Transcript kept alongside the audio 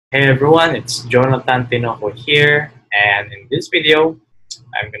Hey everyone, it's Jonathan Tinoco here, and in this video,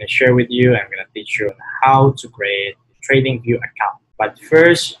 I'm going to share with you, I'm going to teach you on how to create a TradingView account. But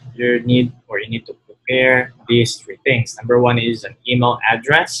first, you need to prepare these three things. Number one is an email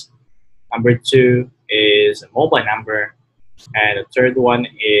address. Number two is a mobile number. And the third one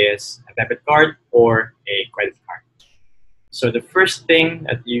is a debit card or a credit card. So the first thing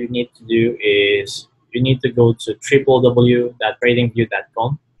that you need to do is you need to go to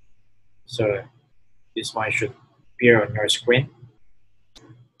www.tradingview.com. So this one should appear on your screen.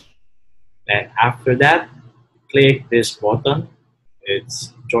 And after that, click this button.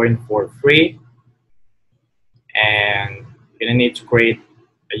 It's join for free. And you're gonna need to create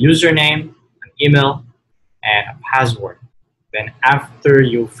a username, an email, and a password. Then after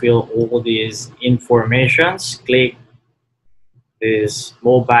you fill all these informations, click this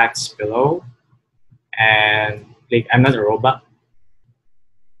small box below and click I'm not a robot.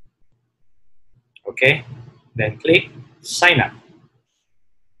 Okay, then click sign up.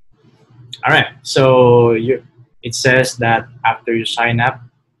 All right, so it says that after you sign up,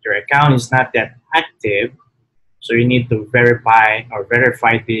 your account is not yet active, so you need to verify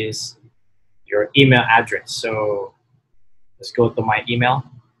this your email address. So let's go to my email.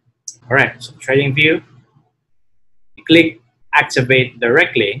 All right, so TradingView, you click activate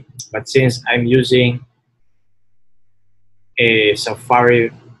directly, but since I'm using a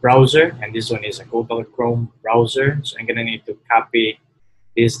Safari browser and this one is a Google Chrome browser, so I'm gonna need to copy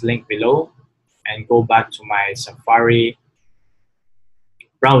this link below and go back to my Safari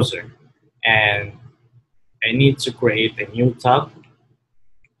browser, and I need to create a new tab.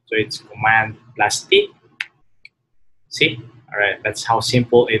 So it's Command plus T. See? All right, that's how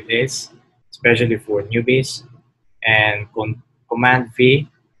simple it is, especially for newbies. And Command V,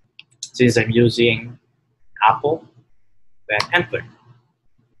 since I'm using Apple, then enter.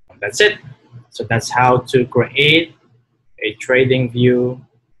 That's it. So that's how to create a TradingView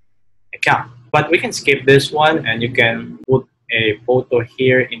account. But we can skip this one and you can put a photo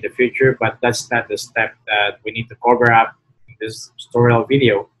here in the future, but that's not the step that we need to cover up in this tutorial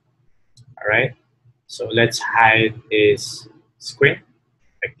video. All right, so let's hide this screen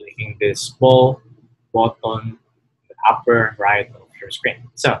by clicking this small button in the upper right of your screen.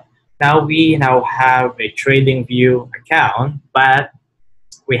 So now we have a TradingView account, but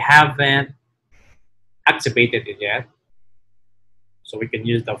we haven't activated it yet. So we can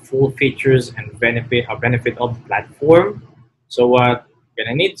use the full features and benefit of the platform. So what we're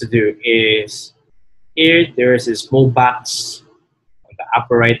gonna need to do is here there's a small box on the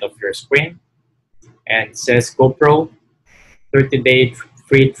upper right of your screen, and it says GoPro 30-day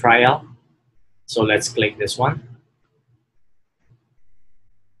free trial. So let's click this one.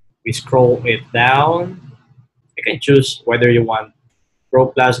 We scroll it down. You can choose whether you want Pro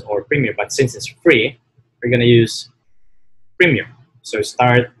Plus or Premium, but since it's free, we're gonna use Premium. So let's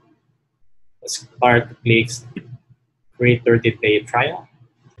start click free 30-day trial.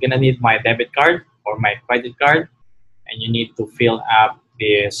 You're gonna need my debit card or my credit card, and you need to fill up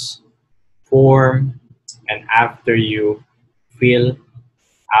this form. And after you fill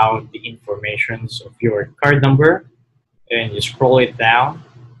out the information of your card number, and you scroll it down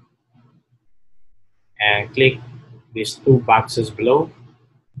and click these two boxes below.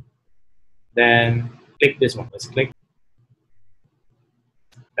 Then click this one. Let's click.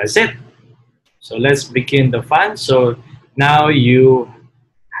 That's it. So let's begin the fun. So now you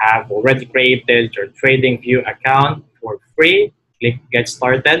have already created your TradingView account for free. Click get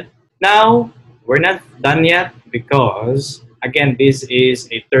started. Now we're not done yet because again this is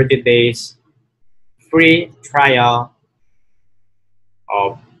a 30 days free trial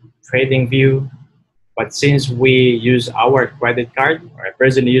of TradingView. But since we use our credit card, or I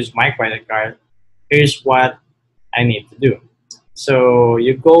personally use my credit card, here's what I need to do. So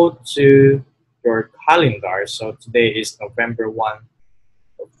you go to your calendar. So today is November 1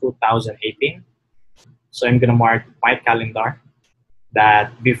 of 2018. So I'm gonna mark my calendar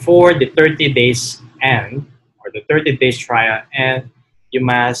that before the 30 days end, or the 30 days trial end, you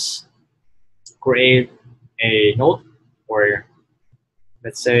must create a note, or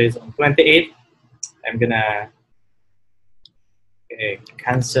let's say it's on 28th, I'm gonna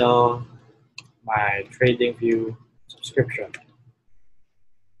cancel my TradingView subscription.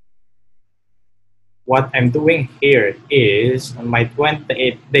 What I'm doing here is on my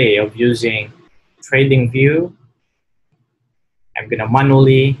 28th day of using TradingView, I'm gonna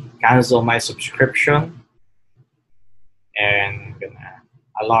manually cancel my subscription, and I'm gonna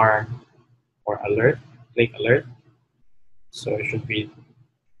alarm or alert, click alert. So it should be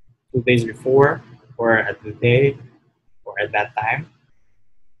 2 days before, or at the day, or at that time.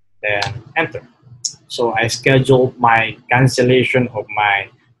 then enter. So I scheduled my cancellation of my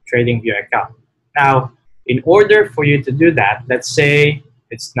TradingView account. Now, in order for you to do that, let's say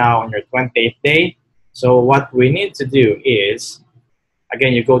it's now on your 28th day. So what we need to do is,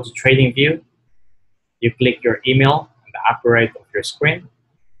 again, you go to TradingView, you click your email on the upper right of your screen,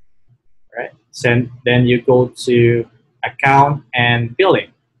 right? So then you go to account and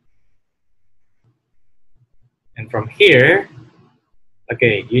billing. And from here,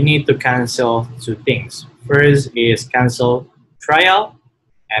 okay, you need to cancel two things. First is cancel trial,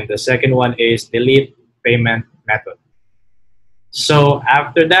 and the second one is delete payment method. So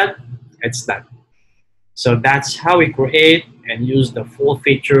after that, it's done. So that's how we create and use the full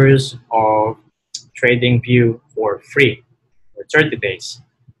features of TradingView for free for 30 days.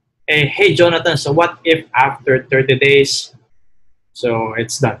 Hey Jonathan, so what if after 30 days, so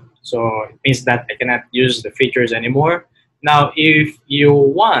it's done? So it means that I cannot use the features anymore. Now, if you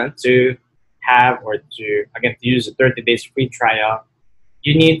want to have or to, again, to use a 30 days free trial,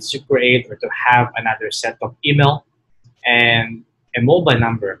 you need to create or to have another set of email and a mobile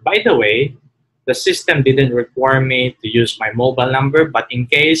number. By the way, the system didn't require me to use my mobile number, but in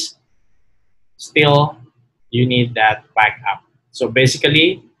case, still, you need that backup. So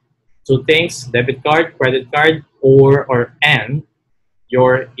basically, two things: debit card, credit card, and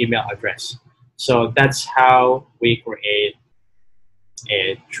your email address. So that's how we create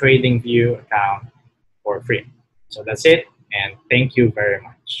a TradingView account for free. So that's it, and thank you very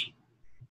much.